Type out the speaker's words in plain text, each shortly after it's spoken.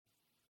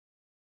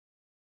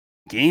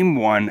Game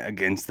 1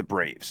 against the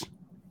Braves.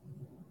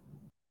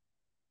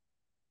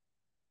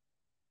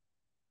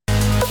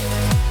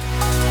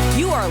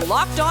 You are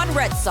Locked On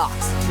Red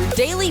Sox, your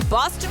daily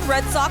Boston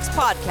Red Sox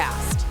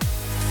podcast.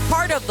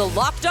 Part of the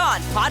Locked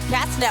On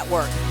Podcast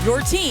Network, your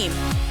team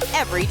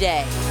every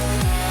day.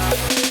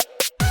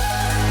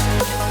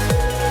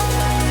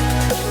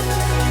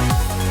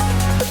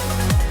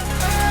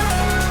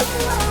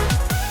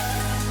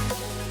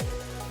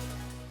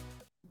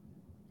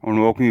 I want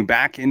to welcome you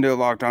back into the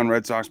Locked On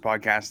Red Sox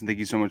podcast, and thank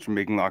you so much for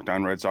making Locked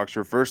On Red Sox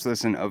your first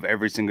listen of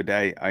every single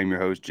day. I'm your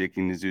host, Jake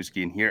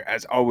Nizuski, and here,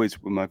 as always,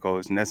 with my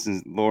co-host,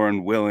 Nessens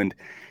Lauren Willand.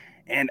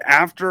 And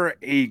after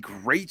a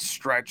great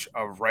stretch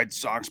of Red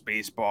Sox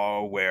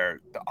baseball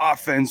where the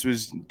offense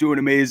was doing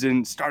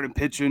amazing, started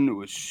pitching,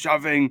 was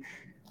shoving,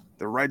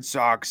 the Red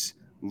Sox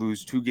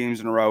lose 2 games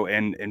in a row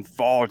and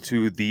fall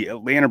to the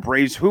Atlanta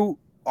Braves, who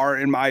are,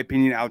 in my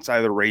opinion, outside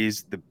of the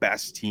Rays, the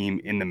best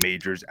team in the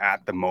majors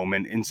at the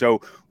moment. And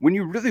so when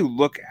you really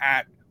look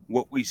at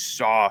what we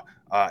saw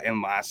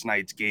in last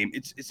night's game,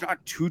 it's not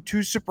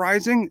too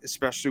surprising,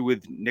 especially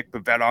with Nick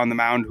Pivetta on the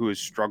mound, who has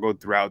struggled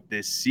throughout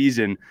this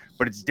season.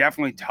 But it's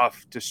definitely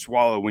tough to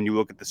swallow when you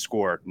look at the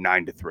score,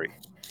 9-3.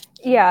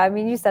 Yeah, I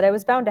mean, you said it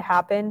was bound to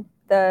happen.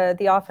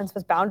 The offense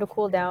was bound to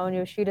cool down.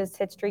 Yoshida's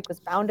hit streak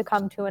was bound to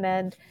come to an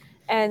end,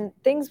 and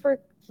things were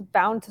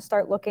bound to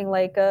start looking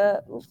a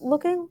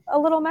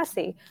little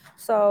messy.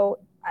 So,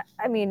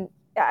 I mean,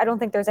 I don't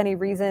think there's any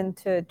reason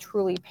to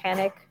truly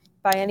panic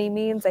by any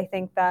means. I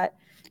think that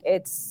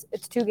it's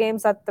 2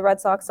 games that the Red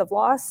Sox have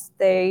lost.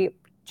 They're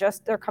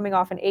coming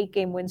off an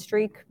 8-game win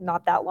streak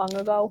not that long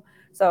ago.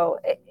 So,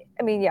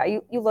 I mean, yeah,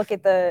 you look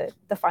at the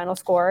final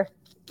score,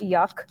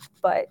 yuck,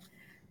 but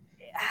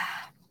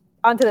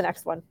on to the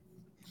next one.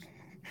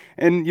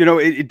 And,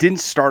 it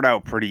didn't start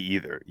out pretty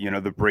either.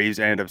 The Braves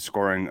ended up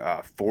scoring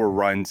 4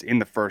 runs in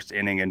the first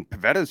inning, and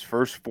Pivetta's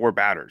first 4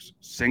 batters,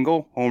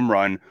 single, home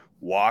run,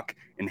 walk,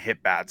 and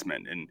hit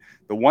batsman. And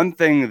the one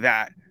thing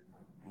that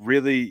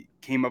really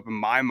came up in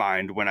my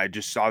mind when I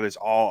just saw this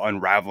all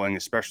unraveling,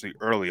 especially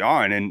early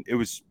on, and it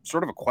was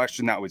sort of a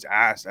question that was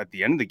asked at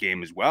the end of the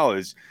game as well,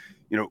 is,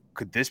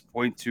 could this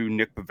point to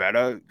Nick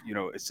Pivetta,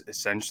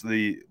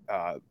 essentially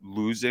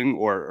losing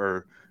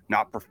or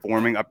not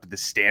performing up to the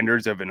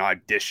standards of an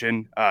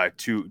audition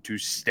to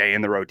stay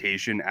in the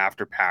rotation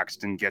after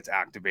Paxton gets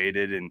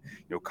activated and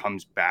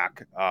comes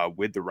back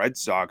with the Red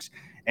Sox.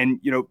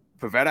 And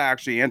Pivetta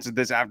actually answered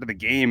this after the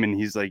game, and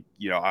he's like,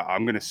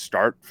 I'm going to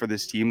start for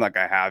this team like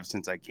I have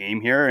since I came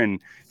here. And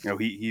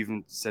he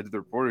even said to the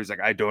reporter, he's like,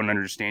 I don't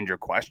understand your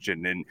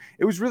question. And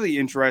it was really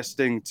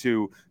interesting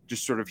to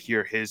just sort of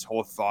hear his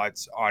whole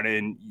thoughts on it.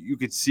 And you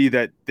could see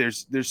that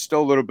there's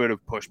still a little bit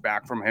of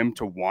pushback from him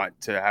to want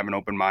to have an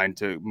open mind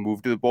to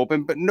move to the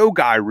bullpen, but no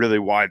guy really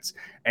wants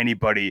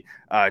anybody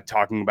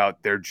talking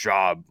about their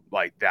job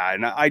like that.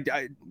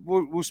 And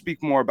we'll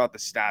speak more about the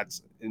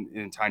stats in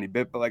a tiny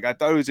bit, but I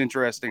thought it was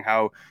interesting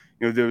how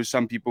there was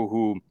some people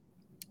who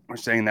are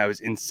saying that it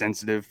was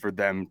insensitive for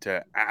them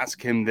to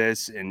ask him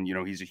this, and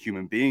he's a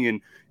human being.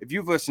 And if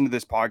you've listened to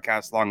this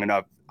podcast long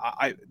enough,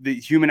 the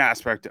human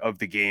aspect of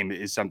the game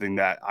is something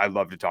that I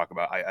love to talk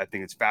about. I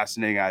think it's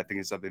fascinating. I think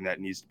it's something that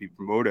needs to be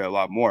promoted a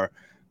lot more.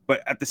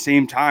 But at the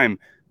same time,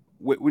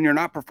 when you're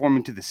not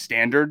performing to the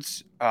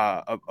standards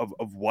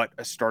of what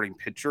a starting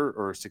pitcher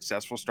or a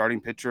successful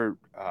starting pitcher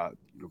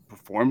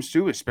performs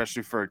to,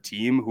 especially for a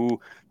team who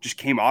just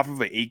came off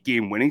of an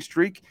 8-game winning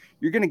streak,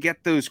 you're going to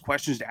get those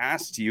questions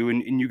asked to you,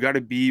 and you got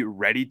to be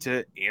ready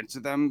to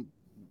answer them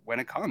when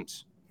it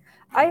comes.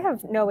 I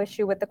have no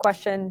issue with the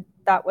question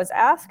that was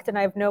asked, and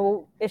I have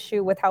no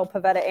issue with how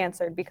Pivetta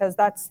answered, because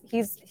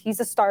he's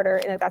a starter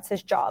and that's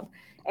his job,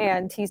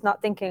 and he's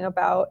not thinking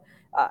about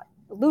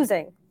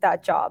losing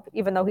that job,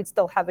 even though he'd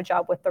still have a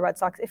job with the Red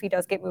Sox if he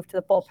does get moved to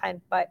the bullpen.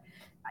 But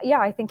yeah,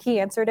 I think he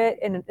answered it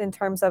in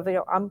terms of,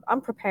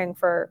 I'm preparing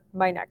for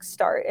my next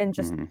start and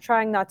just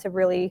trying not to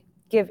really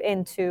give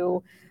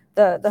into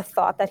the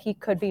thought that he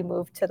could be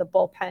moved to the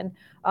bullpen.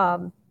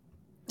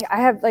 I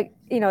have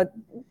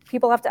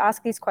people have to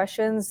ask these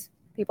questions.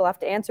 People have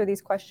to answer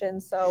these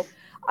questions. So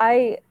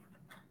like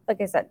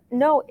I said,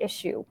 no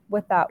issue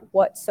with that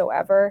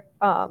whatsoever.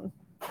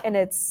 And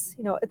it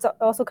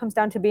also comes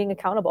down to being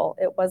accountable.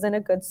 It wasn't a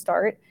good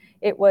start.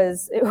 It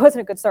wasn't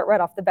a good start right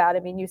off the bat.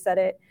 I mean, you said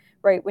it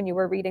right when you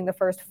were reading the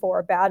first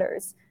 4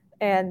 batters.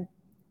 And,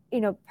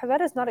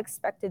 Pivetta is not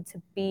expected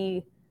to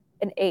be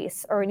an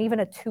ace or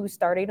even a 2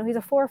 starter. He's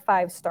a 4 or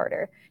 5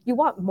 starter. You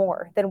want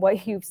more than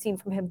what you've seen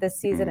from him this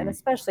season, and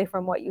especially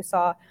from what you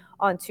saw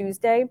on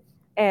Tuesday.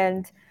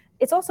 And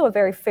it's also a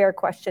very fair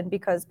question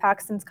because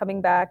Paxton's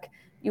coming back.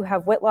 You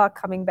have Whitlock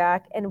coming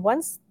back. And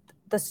once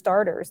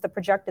the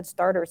projected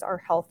starters are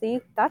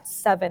healthy, that's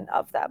 7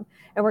 of them.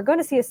 And we're going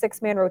to see a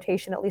 6-man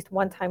rotation at least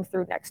one time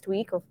through next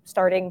week, or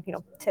starting,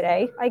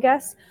 today, I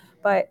guess.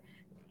 But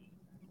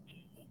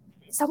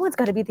someone's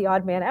got to be the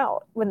odd man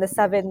out when the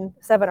seven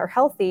are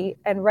healthy.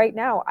 And right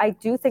now, I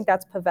do think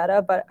that's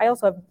Pivetta, but I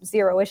also have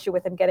zero issue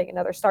with him getting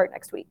another start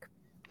next week.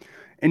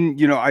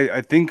 And,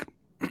 I think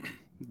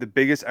The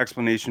biggest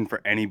explanation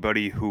for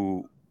anybody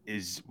who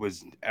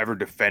was ever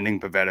defending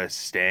Pivetta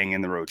staying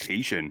in the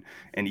rotation,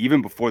 and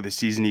even before the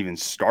season even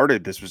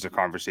started, this was a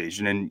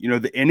conversation. And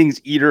the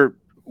innings eater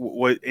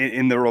was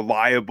in the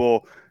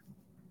reliable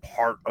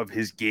part of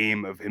his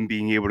game of him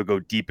being able to go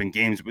deep in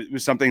games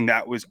was something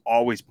that was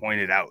always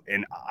pointed out.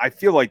 And I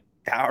feel like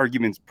that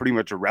argument's pretty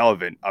much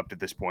irrelevant up to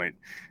this point.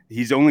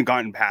 He's only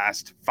gotten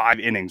past 5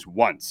 innings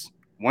once,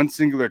 one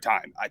singular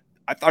time.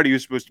 I thought he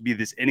was supposed to be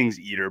this innings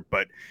eater,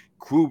 but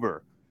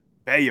Kluber,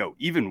 Bayo,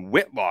 even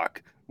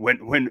Whitlock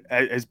when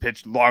has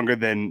pitched longer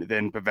than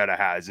Pivetta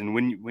has. And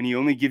when he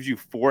only gives you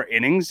 4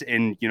 innings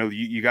and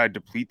you got to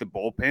deplete the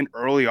bullpen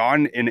early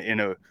on in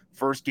a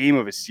first game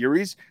of a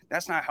series,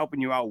 that's not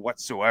helping you out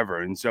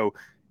whatsoever. And so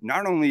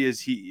not only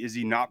is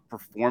he not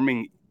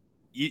performing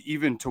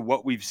even to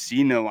what we've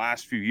seen in the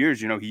last few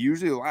years, he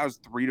usually allows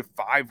 3 to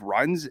 5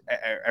 runs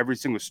every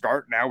single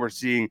start. Now we're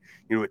seeing,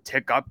 a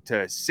tick up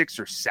to 6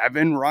 or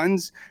 7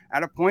 runs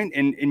at a point.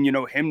 And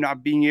him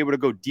not being able to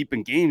go deep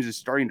in games is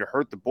starting to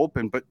hurt the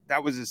bullpen, but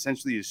that was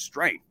essentially his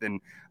strength.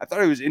 And I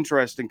thought it was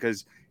interesting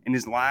because in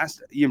his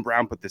last, Ian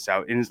Brown put this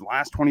out, in his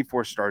last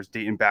 24 starts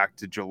dating back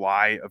to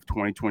July of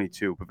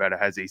 2022, Pivetta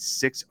has a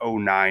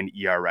 6.09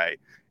 ERA.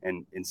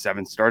 And in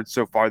 7 starts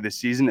so far this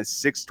season, a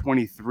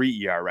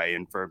 6.23 ERA.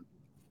 And for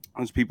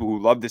those people who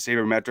love the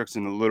sabermetrics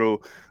and the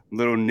little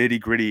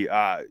nitty gritty,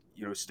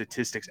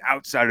 statistics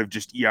outside of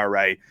just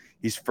ERA,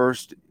 he's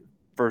first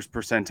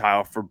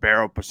percentile for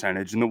barrel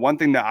percentage. And the one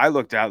thing that I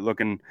looked at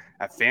looking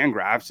at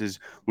Fangraphs is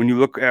when you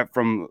look at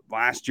from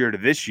last year to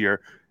this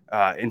year,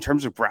 in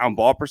terms of ground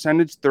ball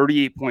percentage,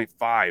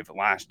 38.5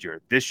 last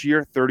year. This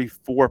year,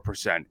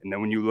 34%. And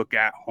then when you look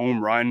at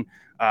home run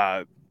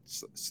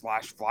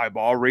slash fly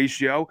ball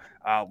ratio,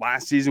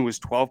 last season was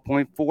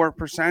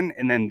 12.4%,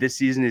 and then this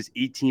season is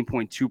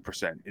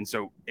 18.2%. And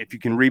so if you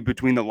can read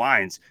between the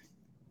lines,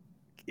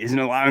 isn't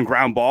allowing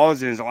ground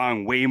balls and is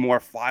allowing way more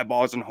fly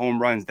balls and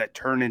home runs that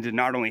turn into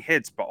not only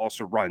hits but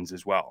also runs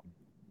as well.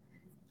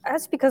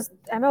 That's because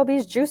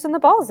MLB's juicing the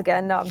balls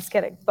again. No, I'm just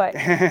kidding. But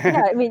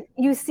yeah, I mean,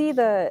 you see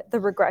the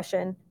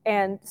regression,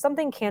 and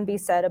something can be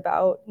said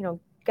about,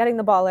 getting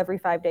the ball every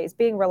 5 days,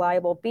 being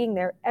reliable, being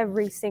there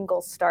every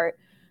single start.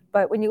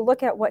 But when you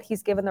look at what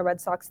he's given the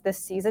Red Sox this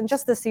season,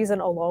 just this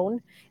season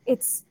alone,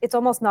 it's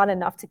almost not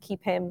enough to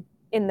keep him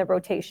in the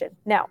rotation.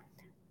 Now,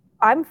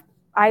 I'm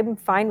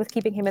fine with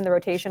keeping him in the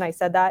rotation. I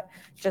said that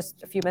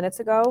just a few minutes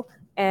ago,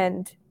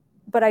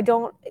 but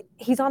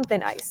he's on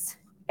thin ice.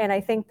 And I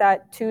think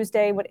that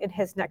Tuesday, in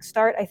his next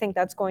start, I think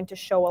that's going to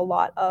show a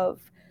lot of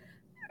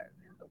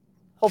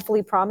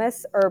hopefully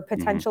promise or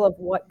potential of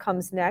what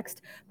comes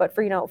next. But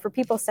for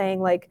people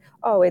saying like,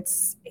 oh,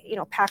 it's,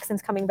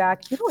 Paxton's coming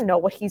back, you don't know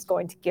what he's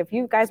going to give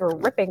you. Guys were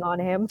ripping on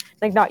him,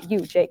 like not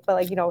you, Jake,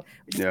 but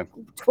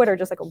Twitter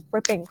just like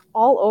ripping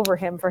all over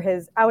him for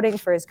his outing,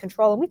 for his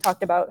control. And we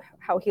talked about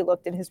how he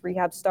looked in his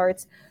rehab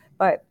starts.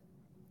 But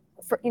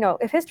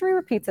if history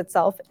repeats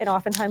itself, and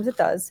oftentimes it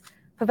does,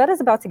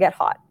 Pivetta's about to get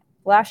hot.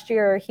 Last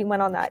year, he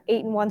went on that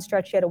 8-1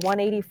 stretch. He had a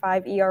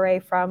 1.85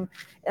 ERA from,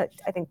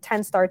 I think,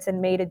 10 starts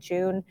in May to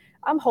June.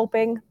 I'm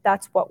hoping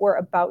that's what we're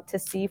about to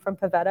see from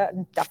Pivetta.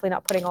 I'm definitely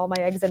not putting all my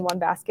eggs in one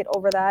basket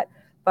over that.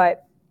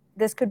 But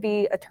this could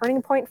be a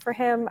turning point for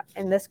him,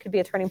 and this could be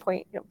a turning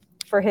point,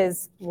 for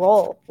his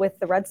role with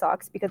the Red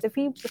Sox. Because if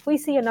we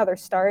see another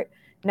start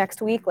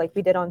next week, like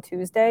we did on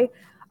Tuesday,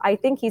 I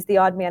think he's the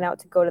odd man out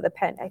to go to the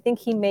pen. I think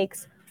he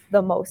makes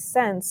the most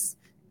sense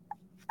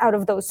out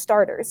of those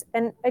starters.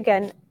 And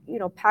again,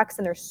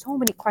 Paxton, there's so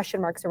many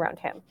question marks around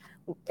him,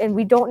 and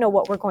we don't know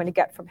what we're going to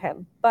get from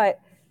him.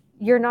 But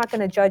you're not going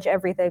to judge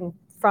everything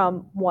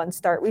from one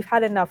start. We've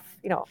had enough,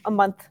 a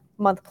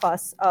month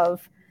plus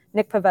of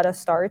Nick Pivetta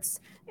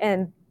starts,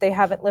 and they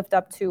haven't lived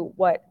up to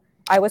what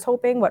I was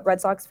hoping, what Red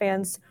Sox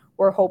fans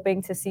were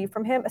hoping to see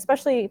from him,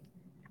 especially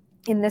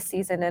in this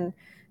season. And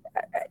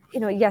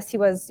yes, he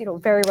was,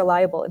 very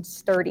reliable and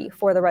sturdy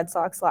for the Red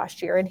Sox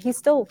last year, and he's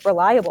still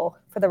reliable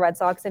for the Red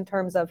Sox in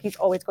terms of he's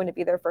always going to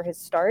be there for his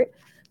start.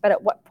 But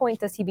at what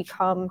point does he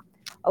become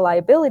a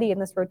liability in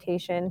this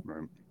rotation?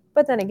 Right.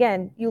 But then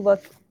again, you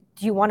look,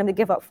 do you want him to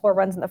give up 4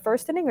 runs in the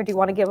first inning, or do you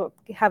want to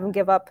have him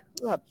give up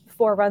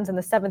 4 runs in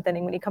the 7th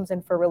inning when he comes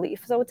in for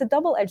relief? So it's a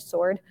double-edged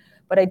sword,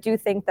 but I do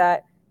think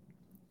that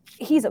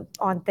he's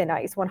on thin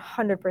ice,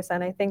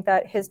 100%. I think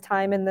that his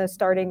time in the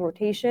starting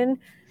rotation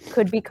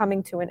could be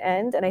coming to an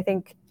end, and I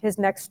think his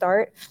next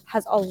start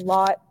has a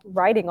lot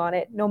riding on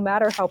it, no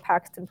matter how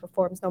Paxton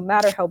performs, no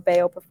matter how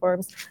Bayo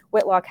performs,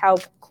 Whitlock, how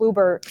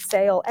Kluber,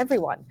 Sale,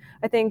 everyone.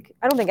 I don't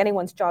think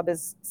anyone's job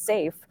is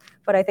safe,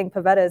 but I think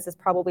Pivetta's is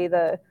probably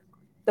the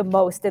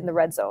most in the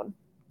red zone.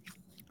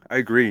 I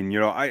agree.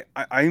 And,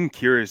 I'm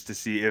curious to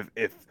see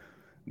if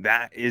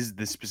that is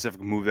the specific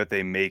move that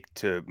they make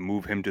to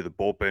move him to the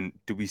bullpen.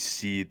 Do we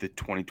see the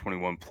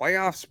 2021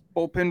 playoffs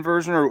bullpen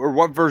version, or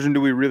what version do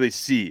we really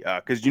see?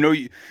 Because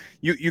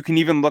you can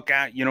even look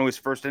at his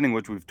first inning,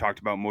 which we've talked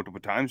about multiple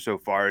times so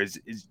far. Is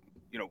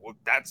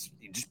that's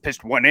he just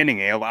pitched 1 inning,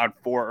 he allowed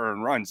 4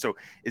 earned runs. So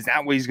is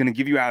that what he's going to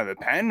give you out of the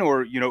pen,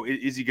 or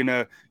is he going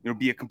to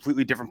be a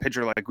completely different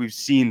pitcher like we've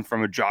seen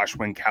from a Josh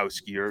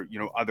Winkowski or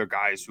other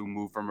guys who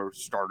move from a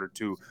starter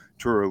to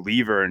a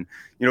reliever? And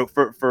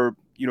for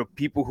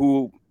people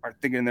who are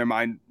thinking in their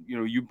mind,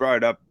 you brought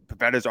it up.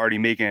 Pivetta's already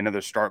making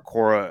another start.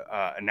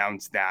 Cora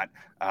announced that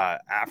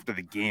after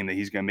the game that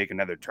he's going to make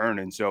another turn.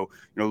 And so,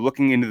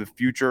 looking into the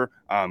future,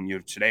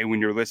 today when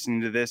you're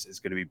listening to this, it's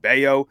going to be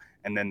Bayo,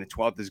 and then the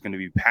 12th is going to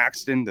be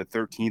Paxton. The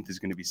 13th is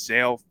going to be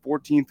Sale.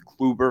 14th,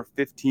 Kluber.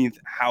 15th,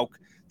 Hauk.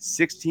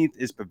 16th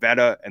is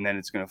Pivetta, and then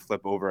it's going to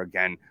flip over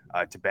again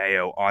to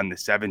Bayo on the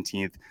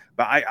 17th.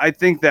 But I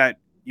think that,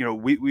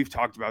 we've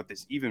talked about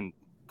this even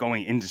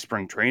going into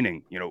spring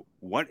training.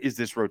 What is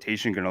this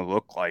rotation going to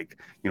look like,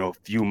 a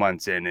few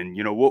months in? And,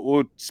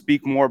 we'll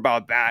speak more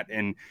about that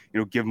and,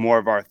 give more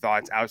of our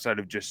thoughts outside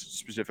of just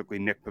specifically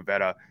Nick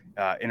Pivetta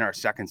in our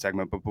second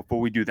segment. But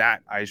before we do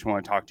that, I just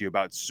want to talk to you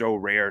about So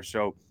Rare.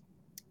 So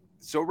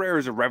Rare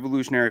is a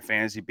revolutionary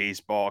fantasy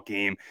baseball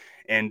game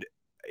and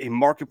a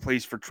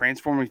marketplace for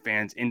transforming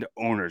fans into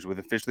owners with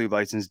officially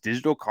licensed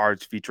digital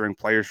cards featuring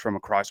players from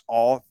across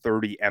all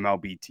 30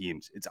 MLB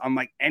teams. It's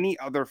unlike any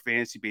other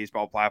fantasy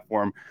baseball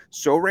platform.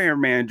 So Rare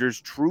managers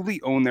truly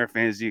own their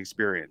fantasy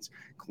experience,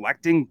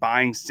 collecting,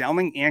 buying,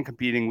 selling, and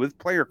competing with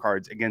player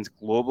cards against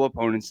global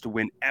opponents to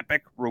win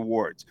epic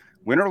rewards.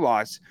 Win or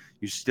loss,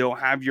 you still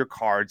have your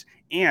cards,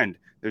 and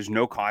there's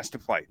no cost to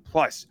play.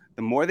 Plus,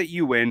 the more that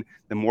you win,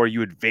 the more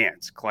you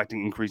advance,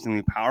 collecting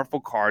increasingly powerful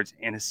cards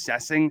and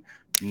assessing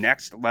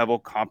next level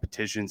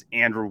competitions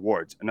and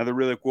rewards. Another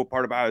really cool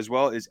part about it as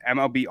well is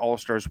MLB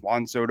All-Stars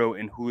Juan Soto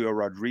and Julio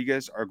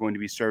Rodriguez are going to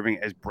be serving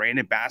as brand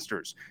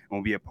ambassadors and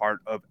will be a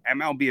part of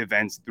MLB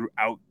events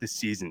throughout the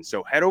season.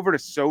 So head over to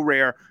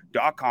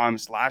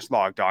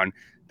sorare.com/loggedon.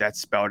 That's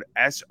spelled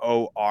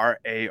SORARE.com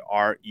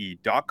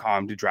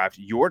to draft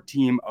your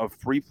team of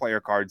free player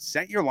cards,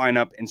 set your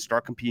lineup, and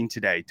start competing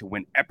today to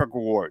win epic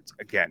rewards.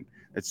 Again,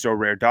 that's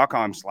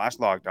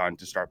sorare.com/loggedon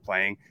to start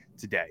playing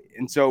today.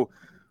 And so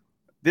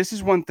this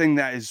is one thing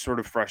that has sort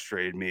of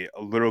frustrated me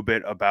a little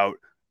bit about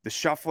the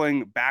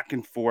shuffling back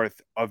and forth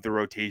of the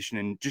rotation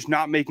and just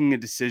not making a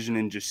decision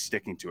and just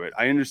sticking to it.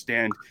 I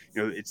understand,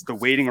 it's the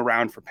waiting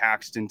around for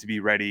Paxton to be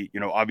ready.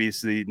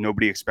 Obviously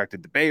nobody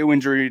expected the Bayo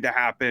injury to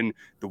happen,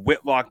 the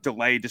Whitlock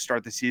delay to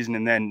start the season,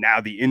 and then now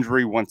the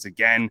injury once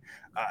again.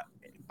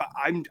 But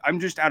I'm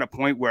just at a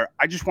point where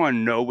I just want to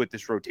know what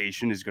this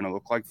rotation is going to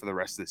look like for the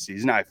rest of the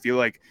season. I feel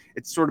like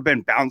it's sort of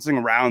been bouncing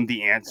around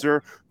the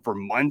answer for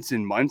months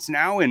and months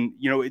now. And,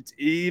 it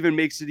even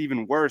makes it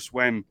even worse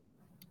when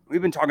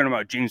we've been talking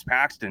about James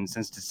Paxton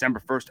since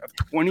December 1st of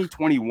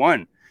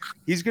 2021.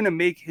 He's going to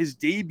make his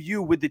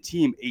debut with the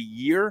team a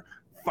year,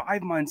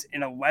 5 months,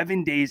 and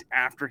 11 days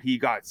after he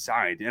got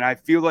signed. And I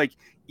feel like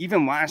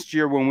even last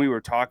year when we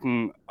were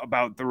talking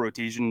about the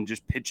rotation and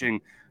just pitching,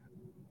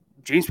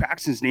 James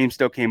Paxton's name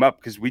still came up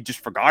because we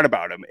just forgot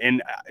about him.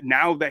 And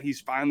now that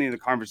he's finally in the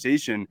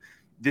conversation,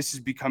 this is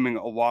becoming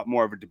a lot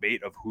more of a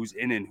debate of who's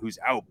in and who's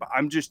out. But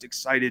I'm just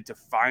excited to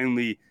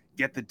finally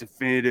get the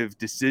definitive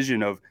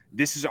decision of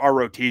this is our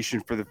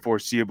rotation for the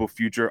foreseeable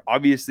future.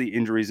 Obviously,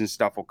 injuries and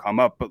stuff will come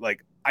up, but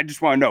I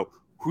just want to know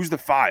who's the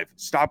 5.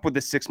 Stop with the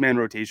 6-man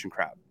rotation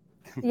crap.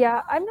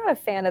 Yeah, I'm not a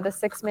fan of the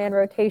 6-man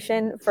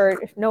rotation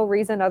for no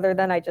reason other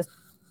than I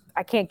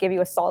can't give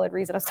you a solid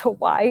reason as to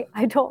why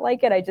I don't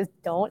like it. I just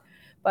don't.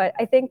 But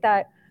I think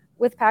that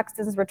with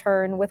Paxton's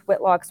return, with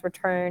Whitlock's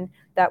return,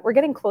 that we're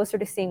getting closer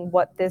to seeing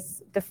what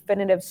this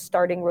definitive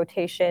starting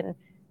rotation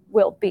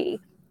will be.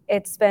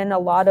 It's been a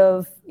lot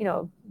of,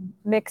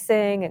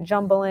 mixing and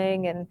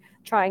jumbling and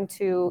trying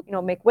to,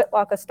 make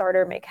Whitlock a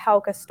starter, make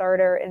Hauk a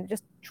starter, and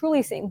just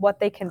truly seeing what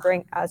they can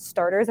bring as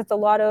starters. It's a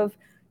lot of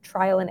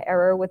trial and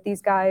error with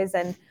these guys.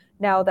 And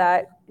now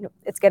that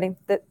it's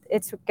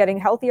getting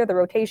healthier, the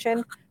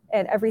rotation,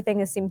 and everything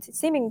is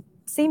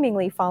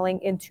seemingly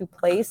falling into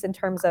place in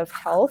terms of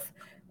health,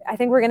 I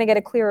think we're going to get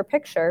a clearer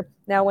picture.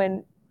 Now,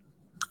 when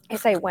I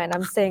say when,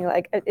 I'm saying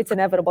it's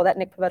inevitable that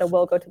Nick Pivetta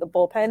will go to the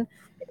bullpen.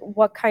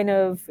 What kind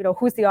of,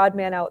 who's the odd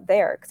man out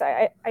there? Because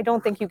I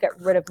don't think you get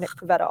rid of Nick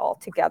Pivetta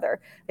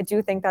altogether. I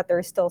do think that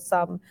there's still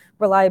some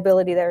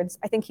reliability there.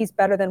 I think he's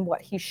better than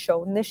what he's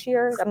shown this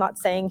year. I'm not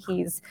saying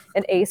he's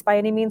an ace by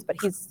any means, but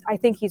I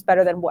think he's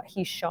better than what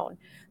he's shown.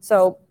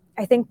 So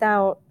I think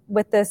now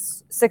with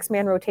this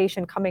 6-man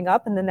rotation coming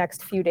up in the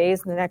next few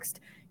days, in the next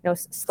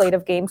slate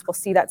of games, we'll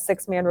see that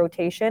 6-man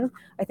rotation.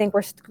 I think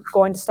we're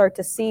going to start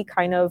to see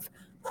kind of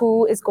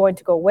who is going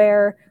to go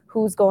where,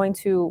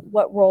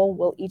 what role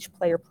will each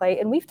player play.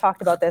 And we've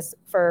talked about this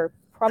for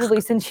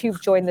probably since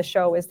you've joined the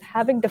show, is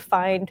having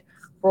defined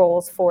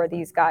roles for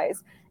these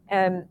guys.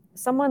 And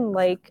someone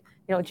like,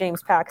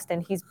 James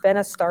Paxton, he's been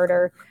a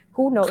starter.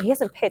 He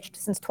hasn't pitched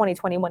since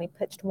 2021. He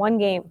pitched 1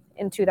 game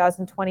in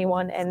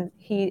 2021, and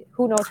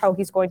who knows how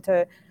he's going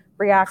to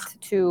react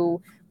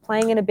to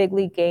playing in a big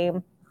league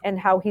game and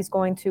how he's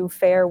going to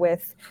fare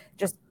with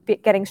just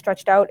getting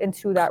stretched out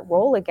into that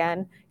role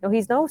again.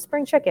 He's no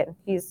spring chicken.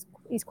 He's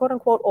quote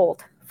unquote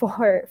old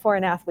for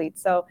an athlete.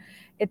 So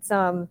it's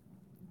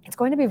it's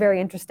going to be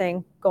very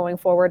interesting going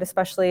forward,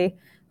 especially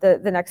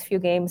the next few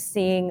games,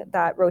 seeing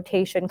that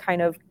rotation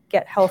kind of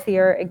get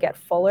healthier and get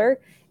fuller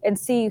and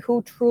see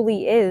who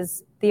truly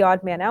is the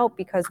odd man out,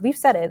 because we've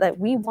said it that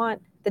we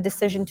want the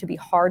decision to be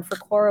hard for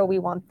Cora. We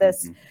want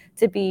this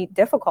to be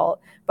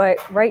difficult. But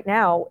right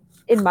now,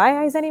 in my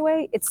eyes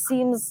anyway, it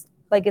seems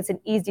like it's an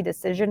easy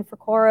decision for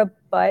Cora,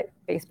 but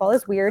baseball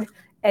is weird.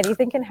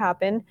 Anything can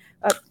happen.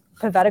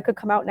 Pivetta could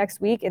come out next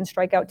week and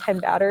strike out 10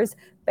 batters.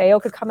 Bayo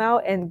could come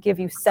out and give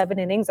you 7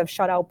 innings of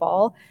shutout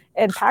ball,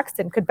 and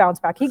Paxton could bounce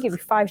back. He'd give you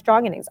 5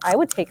 strong innings. I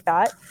would take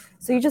that.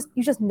 So you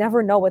just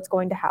never know what's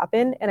going to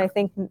happen. And I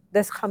think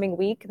this coming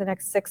week, the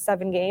next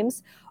 6-7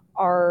 games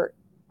are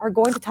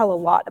going to tell a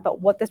lot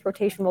about what this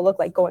rotation will look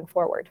like going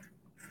forward.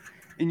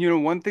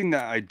 And one thing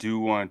that I do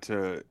want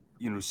to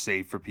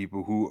say for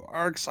people who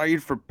are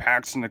excited for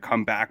Paxton to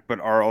come back,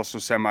 but are also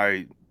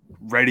semi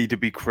ready to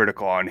be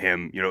critical on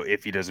him,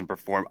 if he doesn't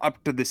perform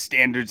up to the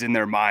standards in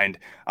their mind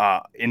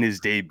in his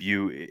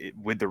debut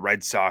with the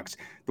Red Sox.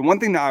 The one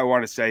thing that I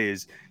want to say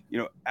is,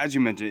 as you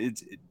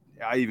mentioned,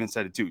 I even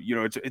said it too.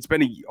 It's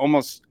been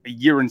almost a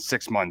year and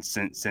 6 months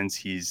since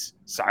he's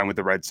signed with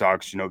the Red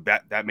Sox.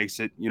 That makes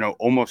it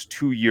almost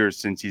 2 years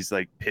since he's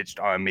like pitched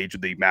on a major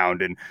league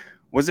mound. And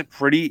was it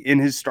pretty in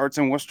his starts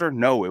in Worcester?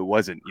 No, it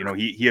wasn't.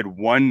 He had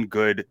one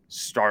good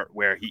start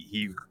where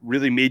he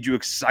really made you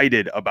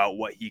excited about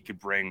what he could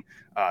bring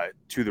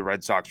to the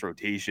Red Sox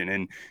rotation.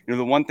 And,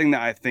 the one thing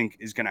that I think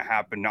is going to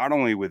happen, not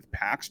only with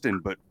Paxton,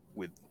 but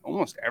with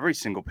almost every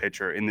single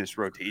pitcher in this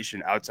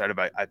rotation outside of,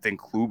 I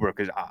think, Kluber,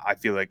 because I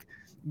feel like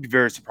it'd be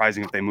very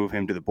surprising if they move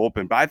him to the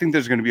bullpen. But I think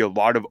there's going to be a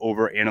lot of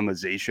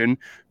overanalyzation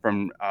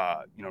from,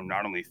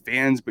 not only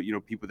fans, but,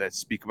 people that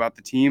speak about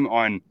the team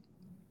on,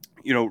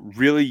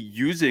 really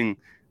using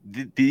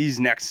these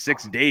next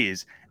 6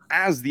 days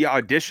as the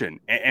audition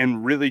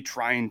and really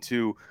trying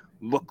to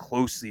look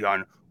closely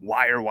on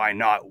why or why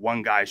not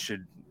one guy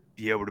should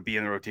be able to be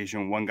in the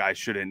rotation, one guy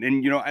shouldn't.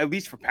 And, at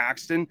least for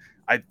Paxton,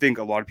 I think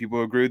a lot of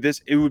people agree with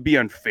this. It would be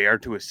unfair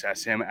to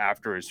assess him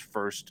after his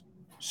first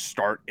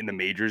start in the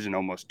majors in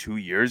almost 2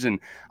 years. And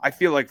I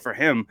feel like for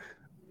him,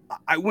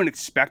 I wouldn't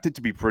expect it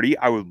to be pretty.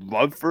 I would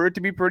love for it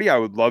to be pretty. I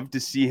would love to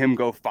see him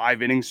go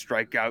 5 innings,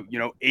 strike out,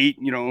 8,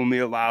 only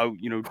allow,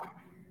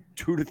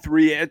 2 to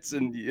 3 hits,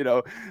 and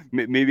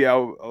maybe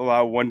I'll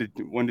allow 1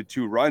 to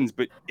 2 runs.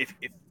 But if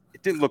it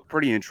didn't look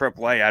pretty in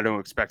AAA, I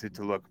don't expect it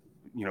to look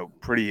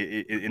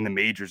pretty in the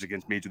majors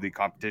against major league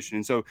competition.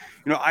 And so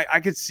I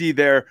could see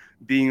there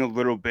being a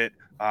little bit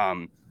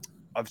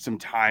of some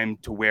time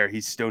to where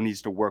he still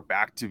needs to work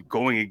back to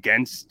going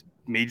against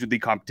major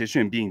league competition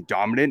and being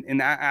dominant in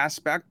that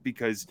aspect,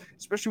 because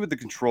especially with the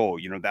control,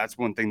 that's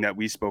one thing that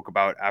we spoke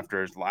about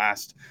after his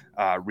last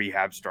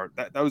rehab start.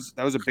 That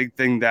was a big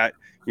thing that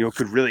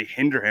could really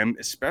hinder him,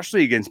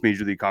 especially against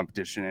major league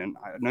competition. And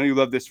I know you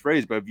love this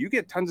phrase, but if you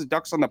get tons of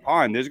ducks on the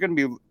pond, there's going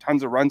to be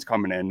tons of runs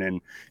coming in.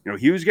 And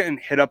he was getting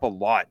hit up a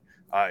lot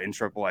in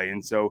AAA,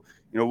 and so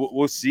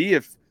we'll see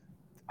if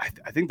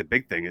I think the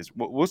big thing is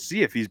we'll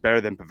see if he's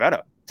better than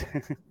Pivetta.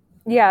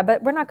 Yeah,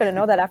 but we're not going to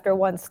know that after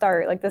one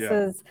start. Like this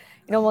is,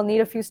 we'll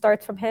need a few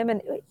starts from him,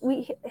 and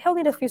he'll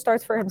need a few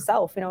starts for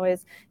himself.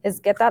 Is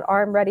get that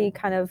arm ready,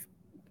 kind of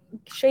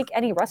shake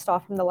any rust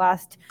off from the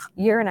last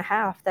year and a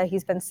half that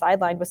he's been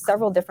sidelined with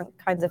several different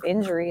kinds of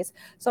injuries.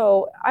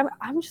 So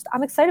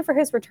I'm excited for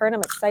his return.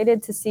 I'm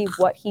excited to see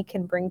what he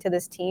can bring to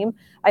this team.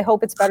 I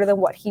hope it's better than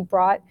what he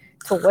brought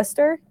to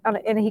Worcester,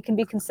 and he can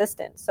be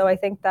consistent. So I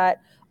think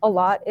that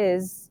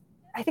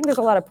I think there's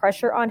a lot of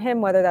pressure on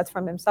him, whether that's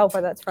from himself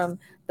or that's from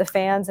the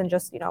fans and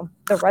just,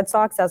 the Red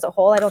Sox as a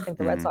whole. I don't think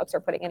the Red Sox are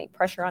putting any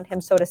pressure on him,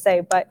 so to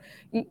say, but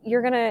he's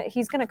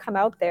going to come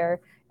out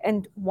there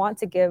and want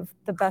to give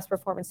the best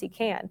performance he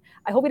can.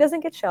 I hope he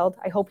doesn't get shelled.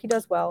 I hope he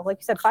does well. Like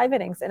you said, 5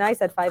 innings, and I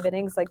said 5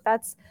 innings. Like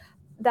that's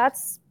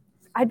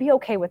I'd be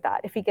okay with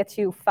that if he gets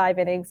you 5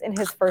 innings in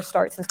his first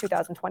start since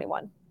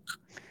 2021.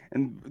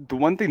 And the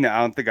one thing that I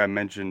don't think I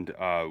mentioned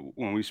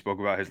when we spoke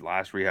about his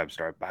last rehab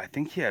start, but I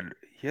think he had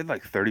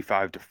like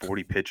 35 to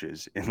 40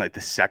 pitches in like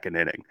the second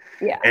inning.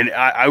 Yeah. And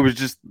I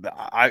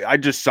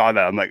just saw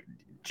that. I'm like,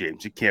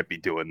 James, you can't be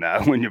doing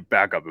that when you're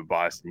back up in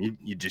Boston.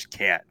 You just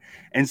can't.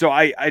 And so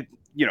I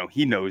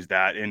he knows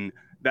that. And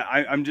that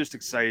I'm just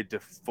excited to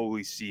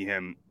fully see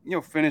him,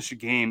 finish a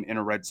game in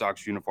a Red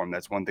Sox uniform.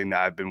 That's one thing that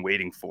I've been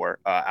waiting for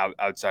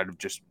outside of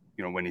just,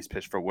 when he's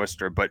pitched for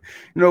Worcester. But,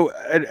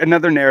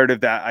 another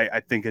narrative that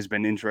I think has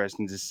been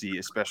interesting to see,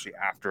 especially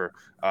after,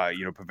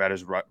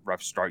 Pivetta's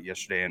rough start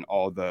yesterday and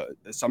all the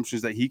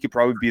assumptions that he could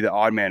probably be the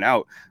odd man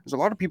out. There's a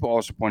lot of people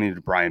also pointing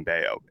to Brian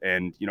Bayo.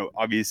 And,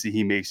 obviously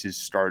he makes his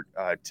start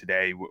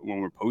today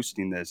when we're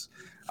posting this.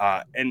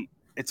 And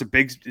it's a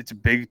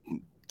big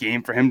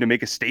game for him to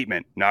make a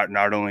statement,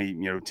 not only,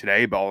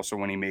 today, but also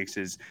when he makes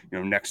his,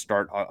 next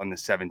start on the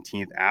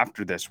 17th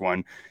after this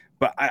one.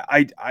 But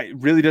I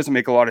really doesn't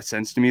make a lot of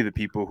sense to me, the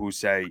people who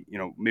say,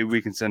 maybe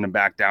we can send him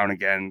back down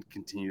again,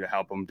 continue to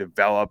help him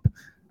develop.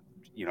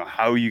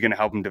 How are you going to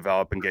help him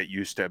develop and get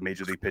used to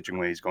major league pitching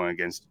when he's going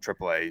against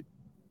AAA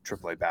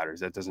AAA batters.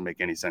 That doesn't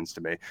make any sense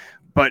to me.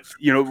 But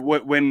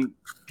when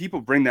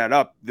people bring that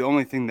up, the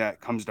only thing that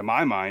comes to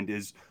my mind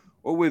is,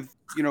 well, with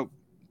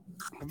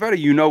Pivetta,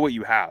 you know what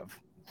you have.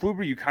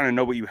 Kluber, you kind of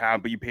know what you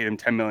have, but you paid him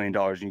 $10 million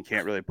and you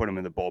can't really put him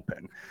in the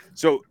bullpen.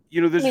 So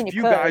I there's a mean, you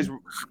few guys could.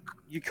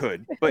 you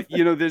could, but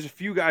there's a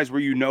few guys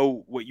where you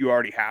know what you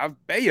already have.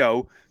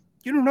 Bayo,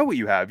 you don't know what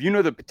you have. You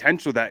know the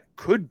potential that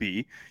could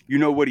be. You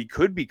know what he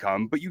could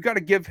become, but you got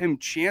to give him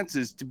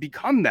chances to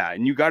become that,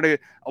 and you got to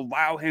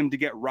allow him to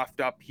get roughed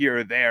up here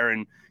or there,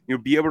 and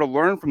be able to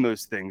learn from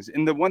those things.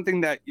 And the one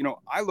thing that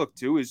I look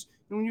to is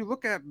when you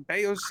look at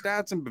Bayo's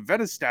stats and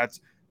Pivetta's stats,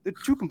 they're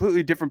two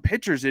completely different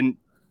pitchers, and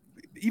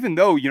even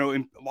though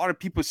in a lot of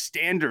people's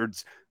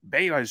standards,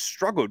 Bayo has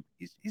struggled.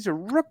 He's a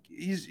rookie.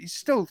 He's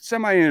still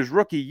semi in his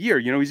rookie year.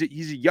 He's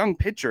a young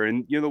pitcher,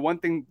 and the one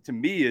thing to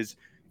me is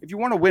if you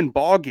want to win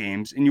ball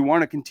games and you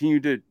want to continue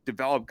to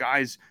develop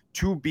guys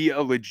to be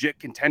a legit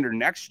contender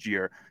next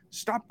year,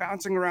 stop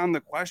bouncing around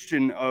the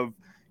question of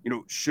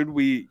should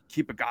we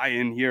keep a guy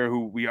in here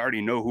who we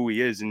already know who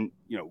he is, and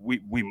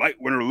we might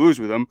win or lose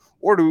with him,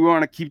 or do we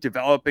want to keep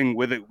developing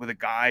with a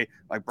guy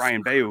like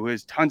Brian Bayo who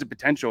has tons of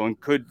potential and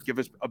could give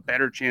us a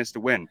better chance to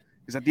win?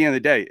 Because at the end of the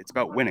day, it's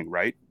about winning,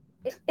 right?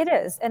 It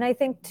is, and I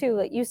think too,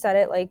 like you said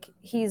it, like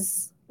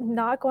he's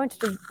not going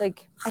to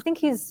I think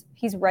he's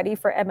ready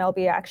for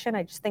MLB action.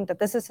 I just think that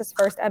this is his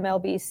first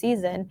MLB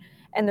season,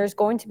 and there's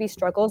going to be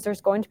struggles.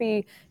 There's going to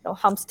be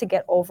humps to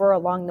get over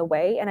along the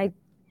way, and I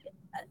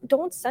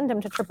don't send him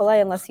to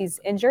AAA unless he's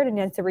injured and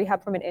needs to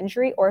rehab from an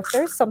injury, or if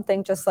there's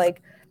something just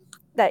like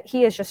that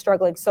he is just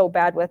struggling so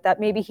bad with that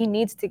maybe he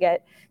needs to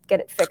get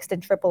it fixed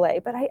in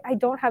AAA. But I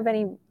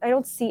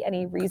don't see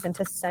any reason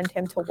to send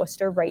him to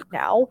Worcester right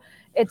now.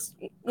 It's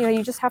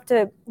you just have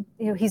to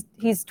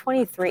he's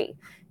 23.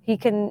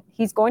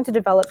 He's going to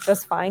develop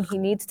just fine. He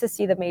needs to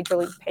see the major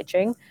league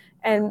pitching,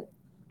 and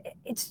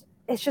it's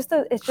just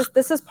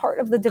this is part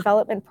of the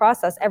development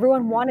process.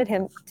 Everyone wanted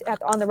him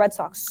on the Red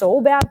Sox so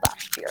bad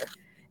last year,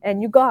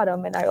 and you got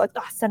him, and I like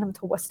send him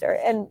to Worcester.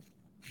 And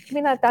I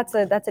mean that's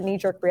a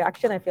knee-jerk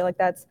reaction. I feel like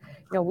that's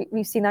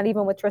we've seen that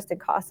even with Tristan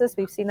Casas.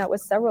 We've seen that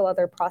with several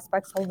other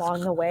prospects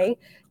along the way,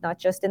 not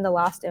just in the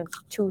last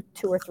two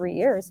or 3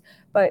 years.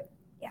 But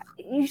yeah,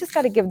 you just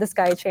got to give this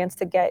guy a chance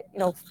to get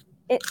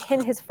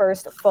in his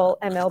first full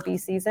MLB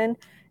season.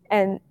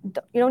 And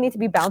you don't need to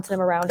be bouncing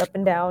him around up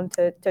and down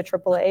to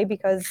AAA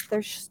because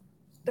there's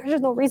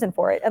just no reason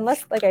for it.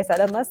 Unless, like I said,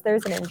 unless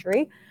there's an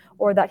injury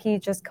or that he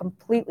just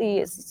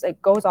completely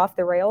goes off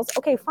the rails.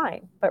 Okay,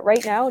 fine. But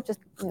right now, just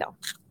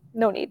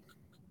no need.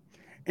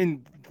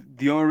 And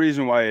the only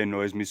reason why it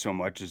annoys me so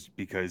much is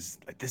because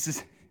this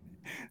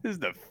is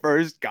the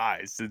first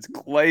guy since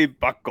Clay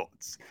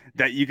Buchholz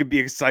that you could be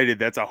excited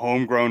that's a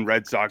homegrown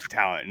Red Sox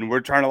talent, and we're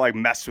trying to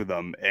mess with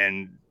them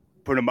and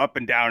put him up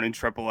and down in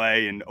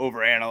AAA and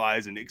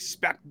overanalyze and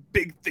expect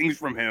big things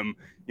from him,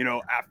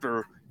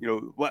 after,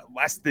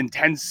 less than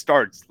 10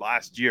 starts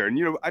last year.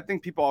 And, I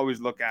think people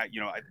always look at, he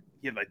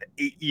had the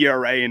 8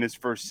 ERA in his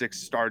first 6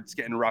 starts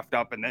getting roughed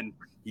up, and then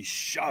he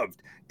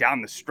shoved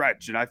down the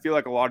stretch. And I feel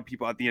like a lot of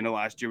people at the end of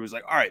last year was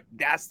like, all right,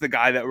 that's the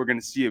guy that we're going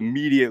to see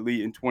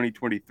immediately in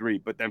 2023.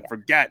 But then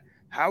forget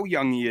how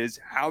young he is,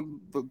 how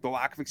the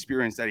lack of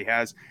experience that he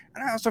has.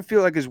 And I also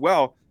feel like as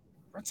well,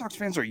 Red Sox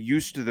fans are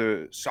used to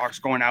the Sox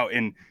going out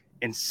and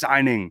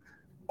signing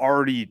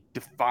already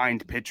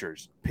defined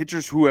pitchers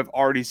who have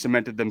already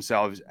cemented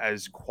themselves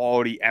as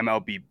quality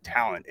MLB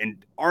talent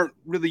and aren't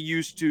really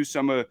used to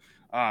some of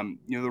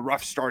the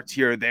rough starts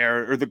here or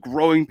there, or the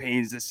growing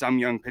pains that some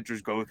young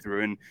pitchers go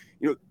through.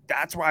 And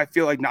that's why I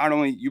feel like not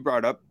only you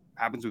brought up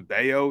happens with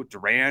Bayo,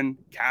 Duran,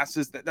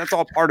 Casas, that's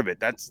all part of it.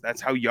 That's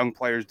how young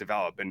players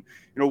develop. And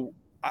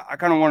I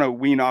kind of want to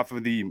wean off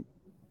of the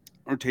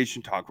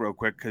rotation talk real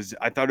quick because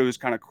I thought it was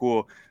kind of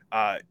cool.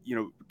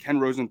 Ken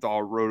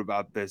Rosenthal wrote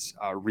about this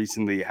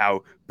recently,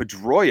 how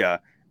Pedroia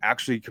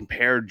actually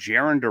compared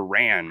Jarren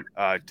Duran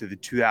to the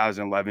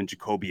 2011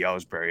 Jacoby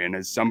Ellsbury. And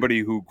as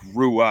somebody who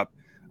grew up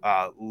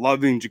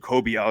loving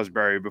Jacoby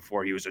Ellsbury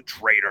before he was a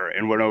traitor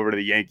and went over to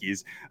the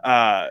Yankees,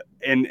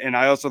 and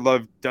I also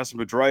love Dustin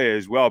Pedroia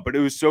as well. But it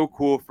was so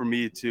cool for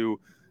me to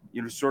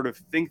sort of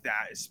think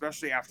that,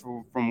 especially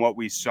from what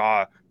we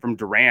saw from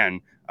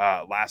Duran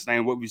last night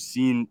and what we've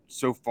seen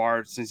so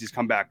far since he's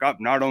come back up,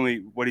 not only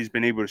what he's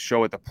been able to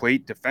show at the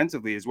plate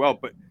defensively as well,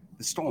 but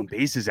the stolen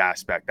bases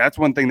aspect. That's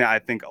one thing that I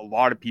think a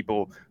lot of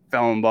people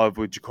fell in love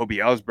with Jacoby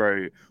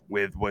Ellsbury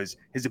with, was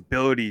his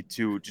ability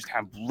to just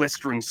have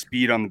blistering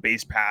speed on the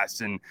base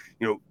pass and,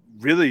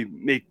 really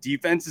make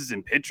defenses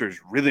and pitchers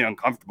really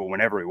uncomfortable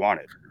whenever he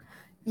wanted.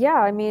 Yeah,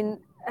 I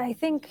mean, I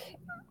think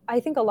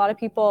a lot of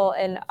people,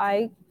 and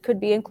I could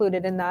be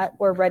included in that,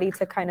 were ready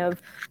to kind of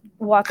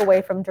walk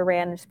away from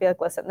Duran and just be like,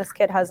 listen, this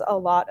kid has a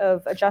lot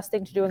of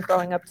adjusting to do and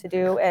growing up to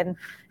do. And,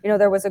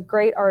 there was a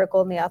great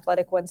article in The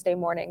Athletic Wednesday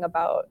morning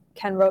about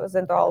Ken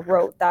Rosenthal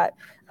wrote that,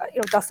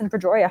 Dustin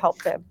Pedroia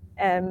helped him.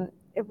 And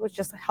it was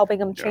just helping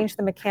him change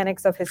the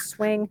mechanics of his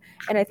swing.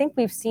 And I think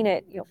we've seen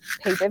it,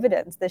 pay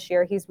dividends this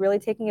year. He's really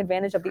taking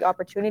advantage of the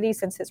opportunity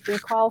since his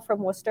recall from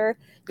Worcester.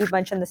 You've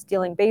mentioned the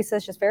stealing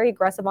bases, just very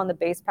aggressive on the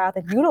base path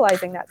and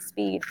utilizing that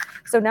speed.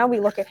 So now we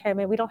look at him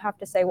and we don't have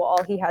to say, well,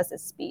 all he has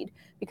is speed,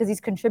 because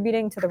he's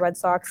contributing to the Red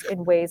Sox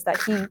in ways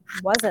that he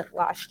wasn't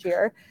last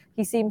year.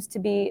 He seems to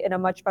be in a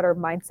much better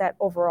mindset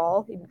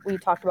overall. We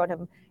talked about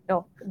him,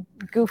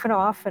 goofing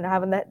off and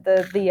having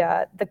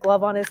the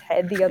glove on his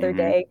head the other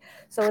day.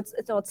 So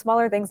it's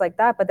smaller things like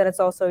that, but then it's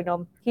also,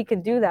 he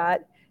can do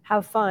that,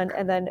 have fun,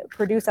 and then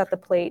produce at the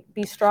plate,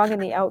 be strong in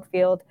the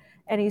outfield.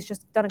 And he's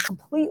just done a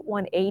complete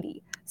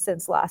 180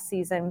 since last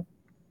season.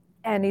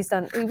 And he's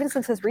done even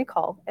since his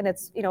recall. And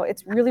it's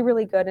really,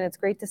 really good. And it's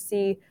great to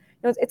see.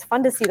 It's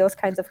fun to see those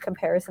kinds of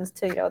comparisons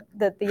to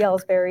the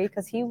Ellsbury,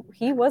 because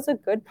he was a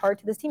good part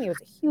to this team. He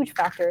was a huge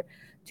factor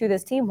to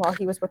this team while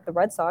he was with the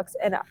Red Sox.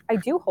 And I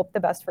do hope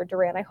the best for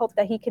Duran. I hope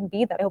that he can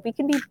be that. I hope he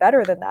can be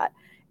better than that.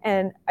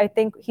 And I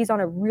think he's on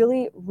a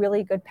really,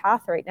 really good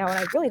path right now. And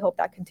I really hope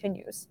that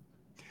continues.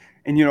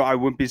 And, I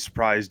wouldn't be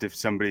surprised if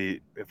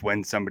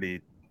when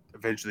somebody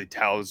eventually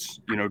tells,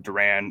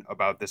 Duran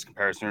about this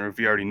comparison, or if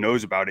he already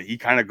knows about it, he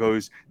kind of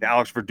goes the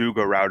Alex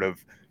Verdugo route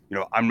of,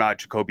 I'm not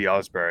Jacoby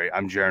Ellsbury,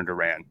 I'm Jarren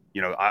Duran.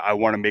 I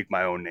want to make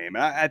my own name.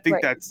 And I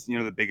think that's,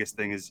 the biggest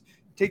thing is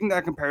taking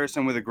that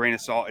comparison with a grain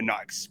of salt and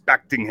not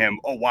expecting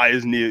him, why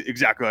isn't he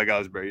exactly like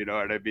Ellsbury? You know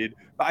what I mean?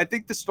 But I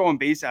think the stolen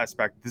base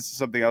aspect, this is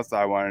something else that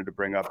I wanted to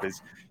bring up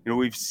is,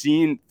 we've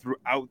seen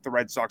throughout the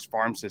Red Sox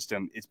farm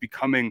system, it's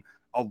becoming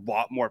a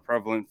lot more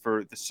prevalent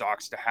for the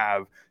Sox to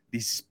have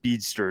these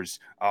speedsters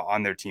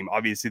on their team.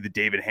 Obviously, the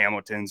David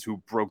Hamiltons, who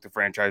broke the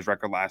franchise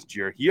record last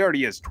year, he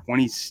already has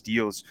 20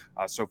 steals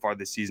so far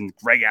this season.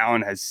 Greg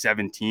Allen has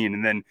 17.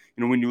 And then,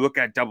 when you look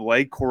at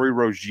AA, Corey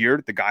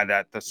Rozier, the guy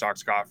that the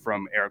Sox got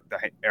from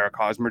the Eric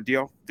Hosmer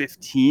deal,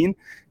 15,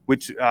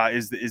 which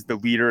is the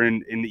leader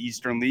in the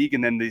Eastern League.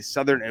 And then the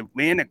Southern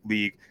Atlantic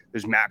League,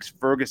 there's Max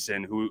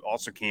Ferguson, who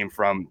also came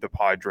from the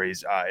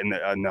Padres in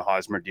the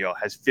Hosmer deal,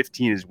 has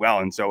 15 as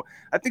well. And so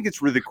I think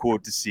it's really cool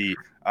to see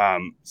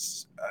a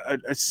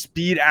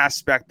speed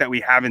aspect that we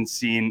haven't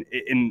seen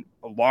in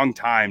a long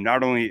time,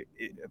 not only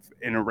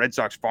in a Red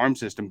Sox farm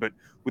system, but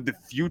with the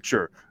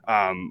future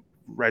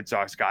Red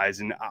Sox guys.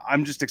 And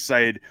I'm just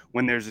excited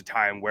when there's a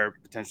time where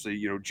potentially,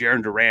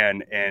 Jarren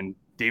Duran and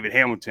David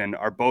Hamilton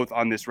are both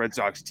on this Red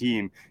Sox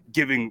team,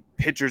 giving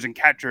pitchers and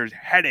catchers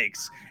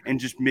headaches and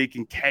just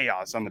making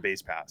chaos on the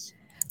base paths.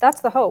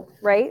 That's the hope,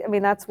 right? I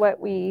mean, that's what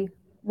we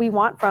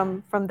want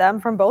from them,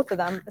 from both of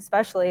them,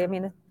 especially. I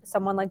mean,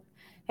 someone like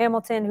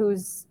Hamilton,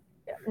 who's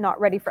not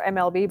ready for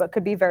MLB, but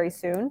could be very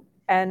soon.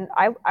 And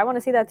I want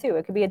to see that too.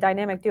 It could be a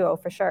dynamic duo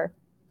for sure.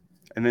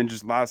 And then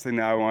just last thing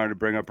that I wanted to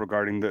bring up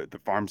regarding the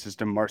farm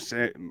system,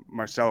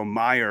 Marcelo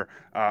Meyer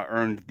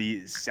earned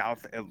the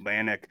South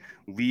Atlantic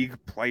League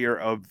Player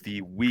of the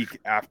Week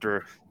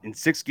after in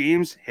 6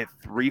 games hit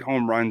 3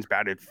 home runs,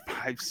 batted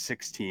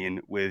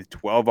 .516 with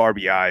 12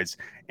 RBIs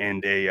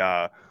and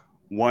a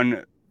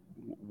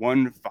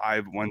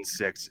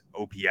 1.1516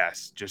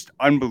 OPS. Just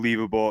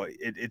unbelievable.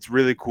 It's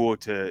really cool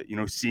to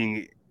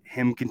seeing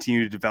him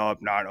continue to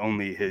develop not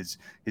only his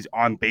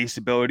on base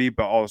ability,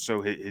 but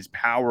also his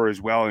power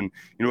as well. And,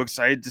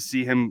 excited to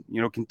see him,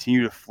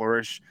 continue to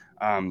flourish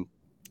down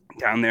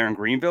there in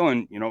Greenville.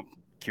 And,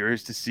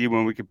 curious to see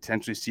when we could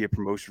potentially see a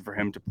promotion for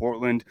him to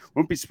Portland.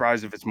 Won't be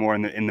surprised if it's more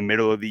in the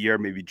middle of the year,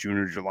 maybe June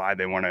or July.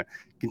 They want to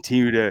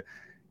continue to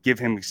give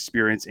him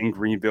experience in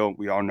Greenville.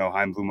 We all know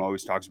Chaim Bloom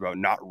always talks about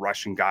not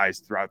rushing guys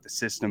throughout the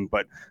system.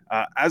 But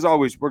as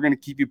always, we're going to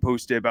keep you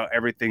posted about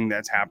everything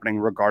that's happening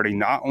regarding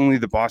not only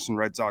the Boston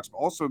Red Sox, but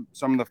also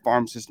some of the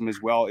farm system as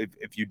well.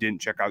 If you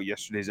didn't check out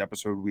yesterday's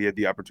episode, we had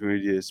the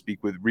opportunity to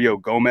speak with Rio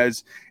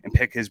Gomez and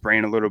pick his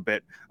brain a little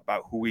bit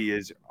about who he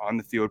is on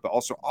the field, but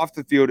also off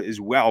the field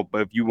as well.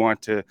 But if you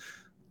want to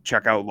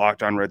check out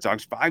Locked On Red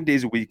Sox 5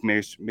 days a week.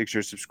 Make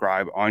sure to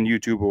subscribe on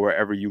YouTube or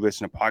wherever you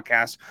listen to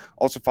podcasts.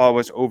 Also follow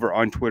us over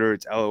on Twitter.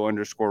 It's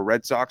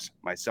LO_Red Sox.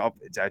 Myself,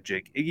 it's at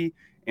Jake Iggy.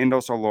 And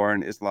also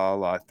Lauren is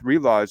La 3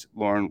 Laws,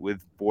 Lauren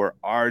with 4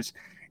 R's.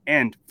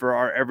 And for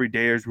our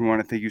everydayers, we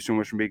want to thank you so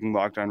much for making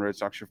Locked On Red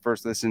Sox your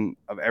first listen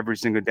of every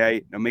single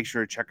day. Now make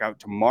sure to check out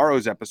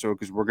tomorrow's episode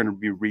because we're going to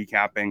be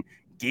recapping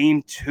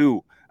Game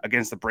 2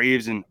 against the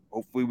Braves, and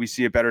hopefully we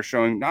see a better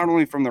showing not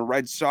only from the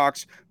Red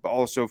Sox, but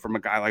also from a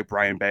guy like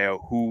Brian Bayo,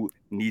 who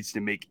needs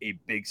to make a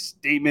big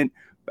statement.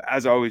 But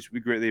as always, we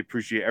greatly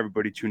appreciate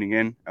everybody tuning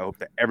in. I hope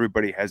that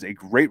everybody has a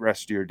great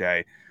rest of your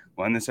day.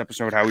 We'll end this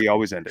episode how we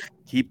always end it.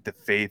 Keep the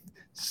faith,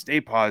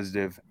 stay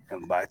positive,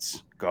 and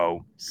let's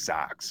go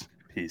Sox.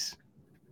 Peace.